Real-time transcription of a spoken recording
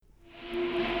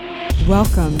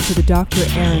Welcome to the Dr.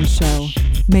 Aaron Show.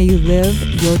 May you live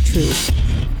your truth.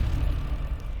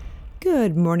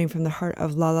 Good morning from the heart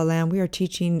of La La Land. We are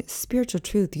teaching spiritual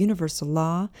truth, universal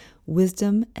law,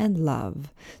 wisdom, and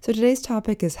love. So today's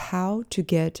topic is how to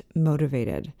get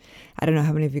motivated. I don't know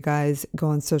how many of you guys go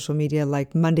on social media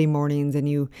like Monday mornings and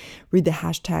you read the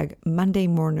hashtag Monday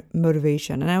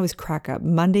motivation. And I always crack up.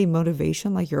 Monday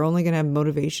motivation, like you're only going to have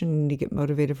motivation and you need to get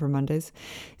motivated for Mondays.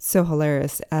 It's so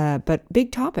hilarious. But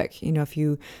big topic. You know, if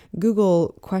you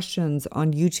Google questions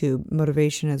on YouTube,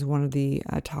 motivation is one of the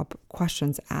top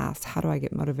questions asked. How do I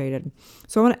get motivated?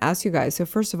 So I want to ask you guys. So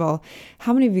first of all,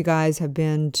 how many of you guys have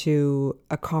been to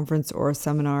a conference or a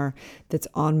seminar that's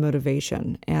on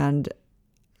motivation? And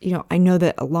you know, I know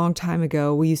that a long time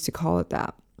ago, we used to call it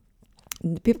that.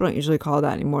 People don't usually call it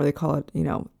that anymore. They call it,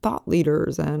 thought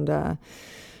leaders and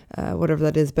whatever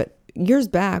that is. But years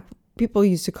back, people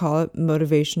used to call it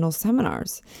motivational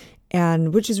seminars,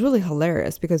 and which is really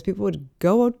hilarious because people would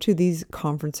go out to these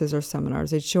conferences or seminars.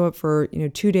 They'd show up for,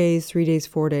 2 days, 3 days,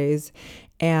 4 days,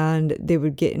 and they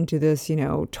would get into this,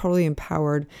 totally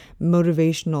empowered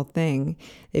motivational thing.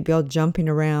 They'd be all jumping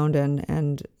around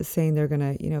and saying they're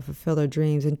going to, fulfill their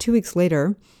dreams. And 2 weeks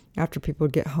later, after people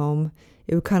would get home,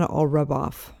 it would kind of all rub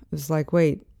off. It was like,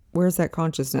 wait, where's that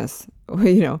consciousness?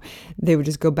 They would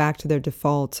just go back to their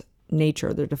default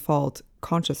nature, their default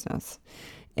consciousness.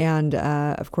 And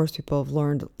of course, people have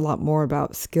learned a lot more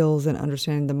about skills and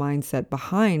understanding the mindset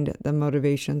behind the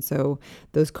motivation. So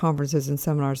those conferences and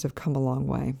seminars have come a long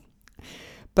way.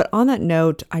 But on that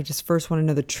note, I just first want to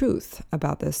know the truth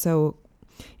about this. So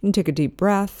you can take a deep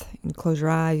breath and close your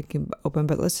eye. You can open,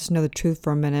 but let's just know the truth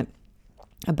for a minute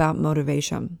about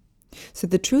motivation. So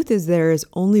the truth is there is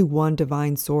only one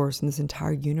divine source in this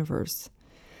entire universe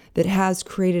that has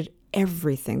created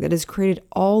everything, that has created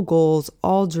all goals,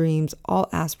 all dreams, all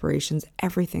aspirations,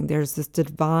 everything. There's this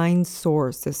divine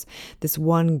source, this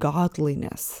one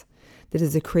godliness that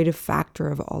is a creative factor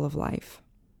of all of life.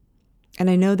 And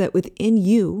I know that within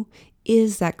you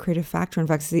is that creative factor. In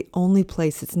fact, it's the only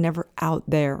place. It's never out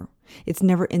there. It's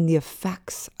never in the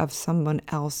effects of someone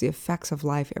else, the effects of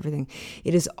life, everything.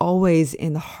 It is always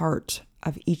in the heart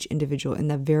of each individual, in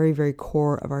the very, very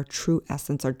core of our true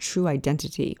essence, our true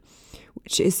identity,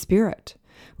 which is spirit,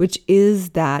 which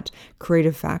is that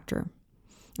creative factor.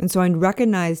 And so I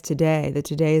recognize today that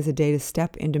today is a day to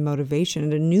step into motivation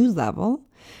at a new level,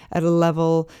 at a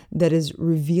level that is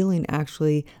revealing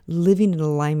actually living in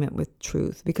alignment with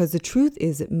truth. Because the truth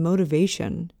is that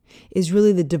motivation is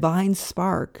really the divine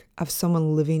spark of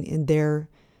someone living in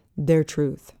their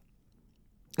truth.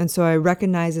 And so I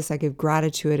recognize this. I give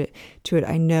gratitude to it.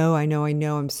 I know.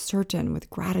 I'm certain with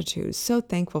gratitude, so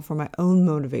thankful for my own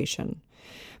motivation,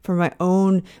 for my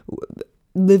own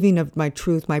living of my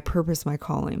truth, my purpose, my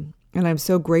calling. And I'm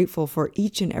so grateful for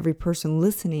each and every person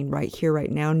listening right here, right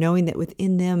now, knowing that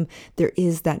within them, there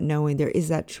is that knowing, there is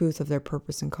that truth of their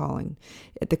purpose and calling.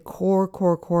 At the core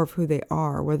of who they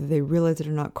are, whether they realize it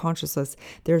or not consciously,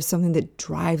 there's something that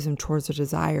drives them towards their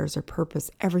desires, their purpose,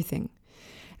 everything.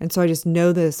 And so I just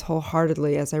know this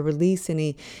wholeheartedly as I release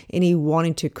any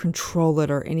wanting to control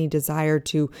it or any desire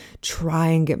to try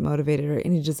and get motivated or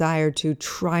any desire to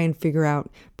try and figure out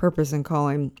purpose and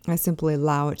calling. I simply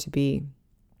allow it to be,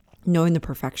 knowing the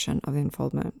perfection of the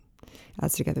unfoldment.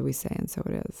 As together we say, and so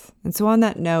it is. And so on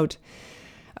that note,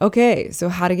 okay, so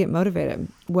how to get motivated?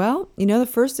 Well, the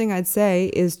first thing I'd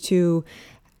say is to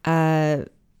know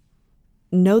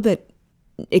that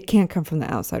it can't come from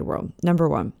the outside world. Number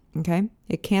one. Okay?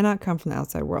 It cannot come from the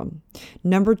outside world.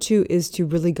 Number two is to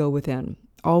really go within.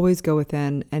 Always go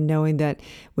within, and knowing that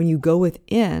when you go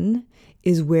within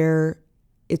is where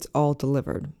it's all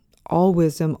delivered. All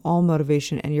wisdom, all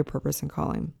motivation, and your purpose and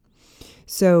calling.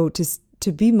 So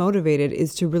to be motivated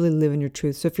is to really live in your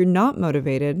truth. So if you're not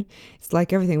motivated, it's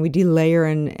like everything. We delayer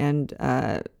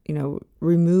and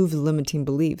remove limiting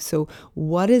beliefs. So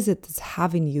what is it that's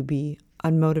having you be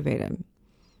unmotivated?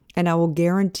 And I will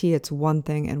guarantee it's one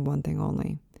thing and one thing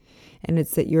only. And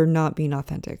it's that you're not being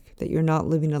authentic, that you're not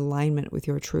living in alignment with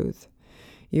your truth.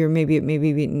 You're maybe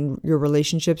in your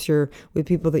relationships, you're with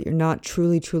people that you're not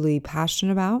truly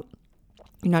passionate about.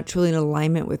 You're not truly in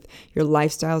alignment with your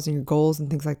lifestyles and your goals and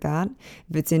things like that.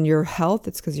 If it's in your health,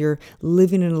 it's because you're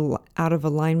living out of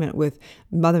alignment with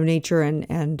Mother Nature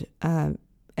and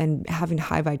having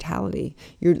high vitality.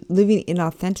 You're living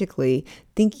inauthentically,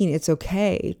 thinking it's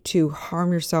okay to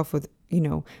harm yourself with,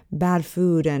 bad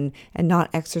food and not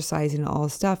exercising and all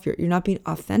this stuff. You're not being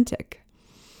authentic.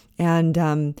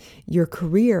 And your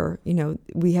career,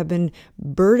 we have been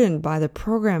burdened by the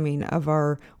programming of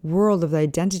our world of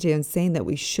identity and saying that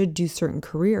we should do certain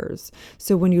careers.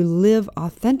 So when you live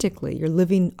authentically, you're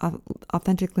living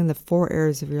authentically in the 4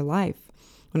 areas of your life.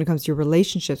 When it comes to your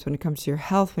relationships, when it comes to your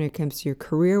health, when it comes to your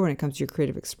career, when it comes to your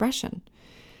creative expression.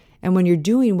 And when you're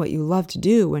doing what you love to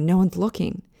do when no one's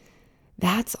looking,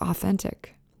 that's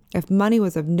authentic. If money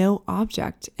was of no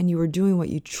object and you were doing what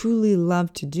you truly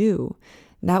love to do,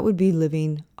 that would be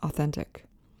living authentic.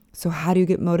 So how do you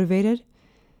get motivated?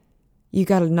 You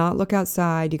got to not look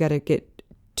outside. You got to get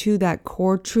to that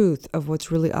core truth of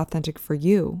what's really authentic for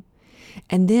you.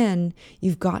 And then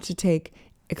you've got to take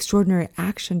extraordinary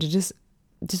action to just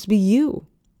be you.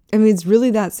 I mean, it's really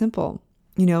that simple.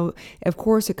 Of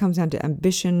course, it comes down to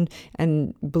ambition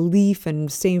and belief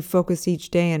and staying focused each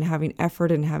day and having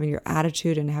effort and having your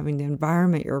attitude and having the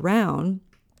environment you're around.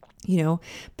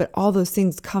 But all those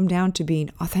things come down to being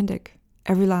authentic,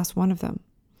 every last one of them.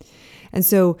 And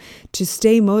so to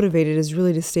stay motivated is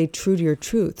really to stay true to your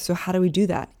truth. So how do we do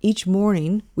that? Each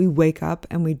morning we wake up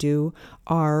and we do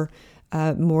our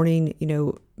morning,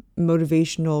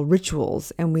 motivational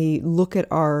rituals, and we look at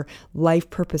our life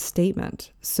purpose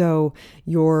statement. So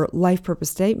your life purpose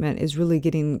statement is really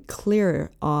getting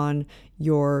clear on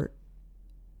your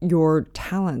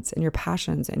talents and your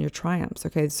passions and your triumphs.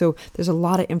 Okay, so there's a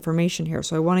lot of information here.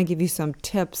 So I want to give you some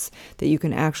tips that you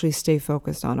can actually stay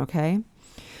focused on. Okay,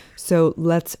 so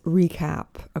let's recap.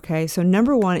 Okay, so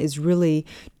number 1 is really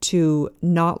to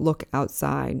not look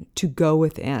outside, to go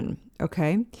within.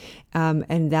 Okay,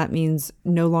 and that means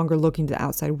no longer looking to the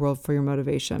outside world for your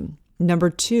motivation. Number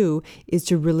 2 is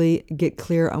to really get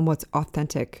clear on what's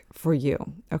authentic for you,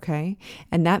 okay?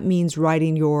 And that means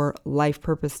writing your life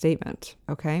purpose statement,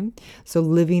 okay? So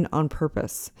living on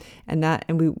purpose. And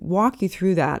we walk you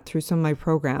through that through some of my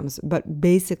programs, but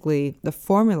basically the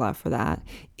formula for that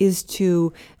is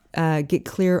to get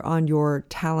clear on your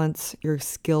talents, your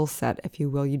skill set, if you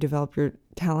will. You develop your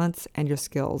talents and your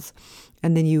skills.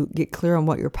 And then you get clear on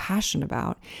what you're passionate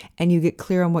about, and you get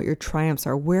clear on what your triumphs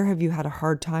are. Where have you had a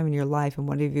hard time in your life, and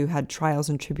what have you had trials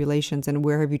and tribulations, and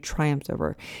where have you triumphed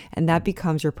over? And that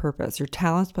becomes your purpose. Your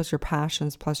talents plus your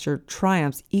passions plus your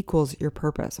triumphs equals your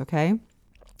purpose, okay?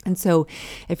 And so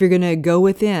if you're going to go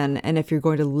within and if you're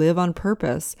going to live on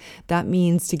purpose, that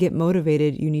means to get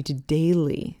motivated, you need to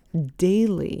daily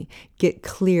get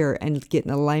clear and get in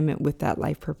alignment with that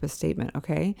life purpose statement.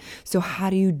 Okay. So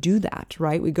how do you do that,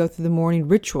 right? We go through the morning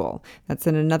ritual. That's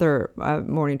in another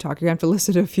morning talk. You're going to have to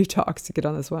listen to a few talks to get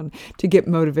on this one, to get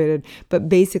motivated. But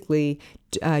basically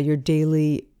your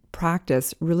daily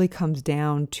practice really comes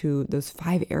down to those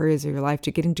 5 areas of your life,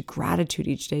 to get into gratitude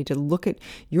each day, to look at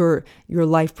your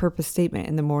life purpose statement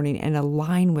in the morning and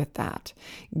align with that.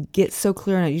 Get so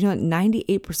clear on it.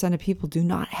 98% of people do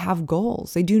not have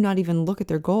goals. They do not even look at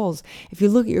their goals. If you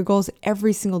look at your goals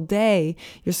every single day,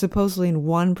 you're supposedly in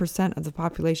 1% of the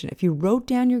population. If you wrote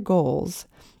down your goals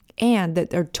and that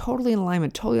they're totally in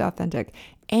alignment, totally authentic,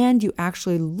 and you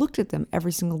actually looked at them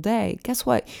every single day, guess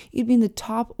what? You'd be in the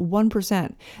top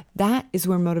 1%. That is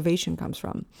where motivation comes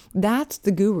from. That's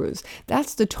the gurus.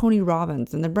 That's the Tony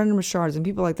Robbins and the Brendan Burchards and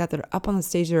people like that are up on the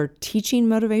stage that are teaching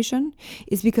motivation,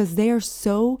 is because they are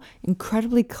so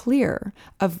incredibly clear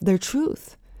of their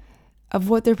truth, of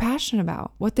what they're passionate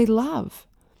about, what they love.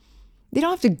 They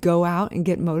don't have to go out and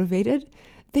get motivated.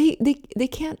 They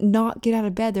can't not get out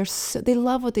of bed. They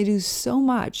love what they do so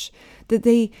much that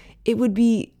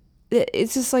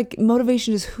it's just like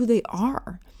motivation is who they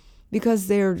are, because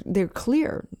they're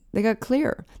clear. They got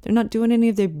clear. They're not doing any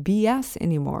of their BS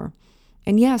anymore.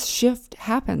 And yes, shift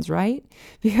happens, right?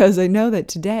 Because I know that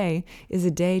today is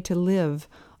a day to live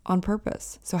on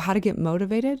purpose. So how to get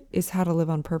motivated is how to live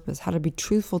on purpose, how to be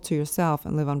truthful to yourself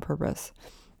and live on purpose.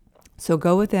 So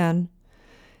go within,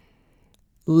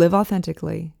 live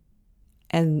authentically,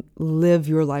 and live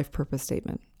your life purpose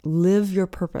statement. Live your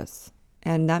purpose.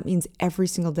 And that means every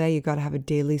single day you got to have a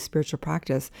daily spiritual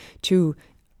practice to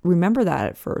remember that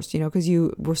at first, because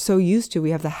we're so used to,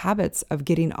 we have the habits of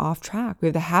getting off track. We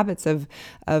have the habits of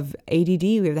ADD.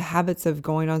 We have the habits of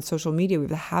going on social media. We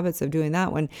have the habits of doing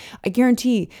that, when I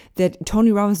guarantee that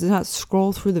Tony Robbins does not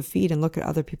scroll through the feed and look at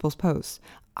other people's posts.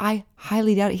 I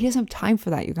highly doubt it. He doesn't have time for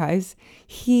that, you guys.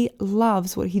 He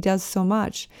loves what he does so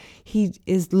much. He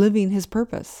is living his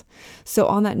purpose. So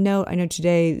on that note, I know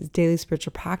today is daily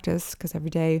spiritual practice, because every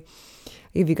day I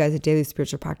give you guys a daily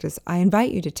spiritual practice. I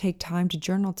invite you to take time to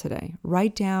journal today.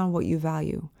 Write down what you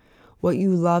value. what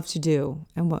you love to do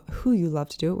and who you love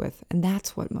to do it with. And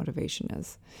that's what motivation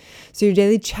is. So your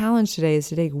daily challenge today is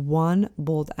to take one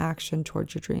bold action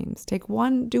towards your dreams.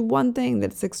 Do one thing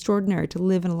that's extraordinary to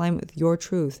live in alignment with your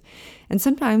truth. And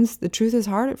sometimes the truth is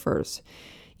hard at first.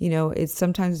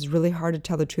 Sometimes it's really hard to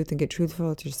tell the truth and get truthful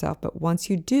with yourself. But once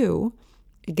you do,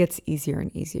 it gets easier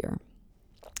and easier.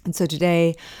 And so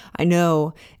today, I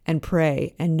know and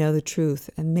pray and know the truth,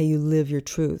 and may you live your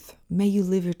truth. May you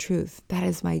live your truth. That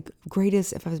is my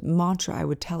greatest, if a mantra I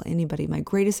would tell anybody, my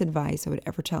greatest advice I would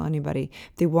ever tell anybody.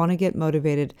 If they want to get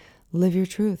motivated, live your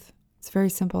truth. It's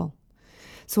very simple.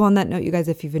 So on that note, you guys,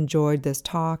 if you've enjoyed this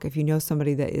talk, if you know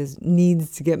somebody that needs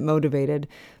to get motivated,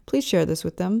 please share this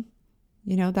with them.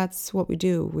 That's what we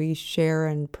do. We share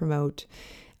and promote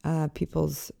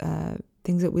people's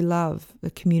things that we love,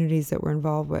 the communities that we're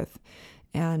involved with.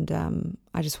 And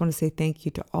I just want to say thank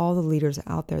you to all the leaders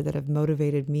out there that have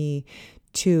motivated me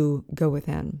to go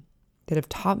within, that have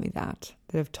taught me that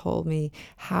have told me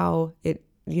how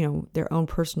their own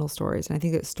personal stories. And I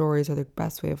think that stories are the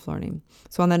best way of learning.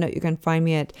 So on that note, you can find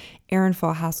me at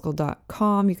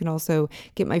erinfallhaskell.com. You can also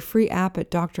get my free app at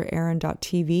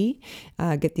drerin.tv.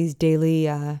 Get these daily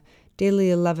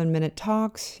 11-minute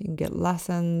talks. You can get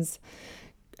lessons,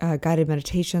 guided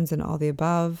meditations, and all the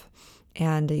above.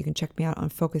 And you can check me out on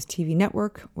Focus TV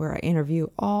Network, where I interview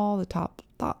all the top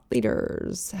thought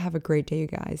leaders. Have a great day, you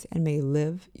guys, and may you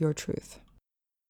live your truth.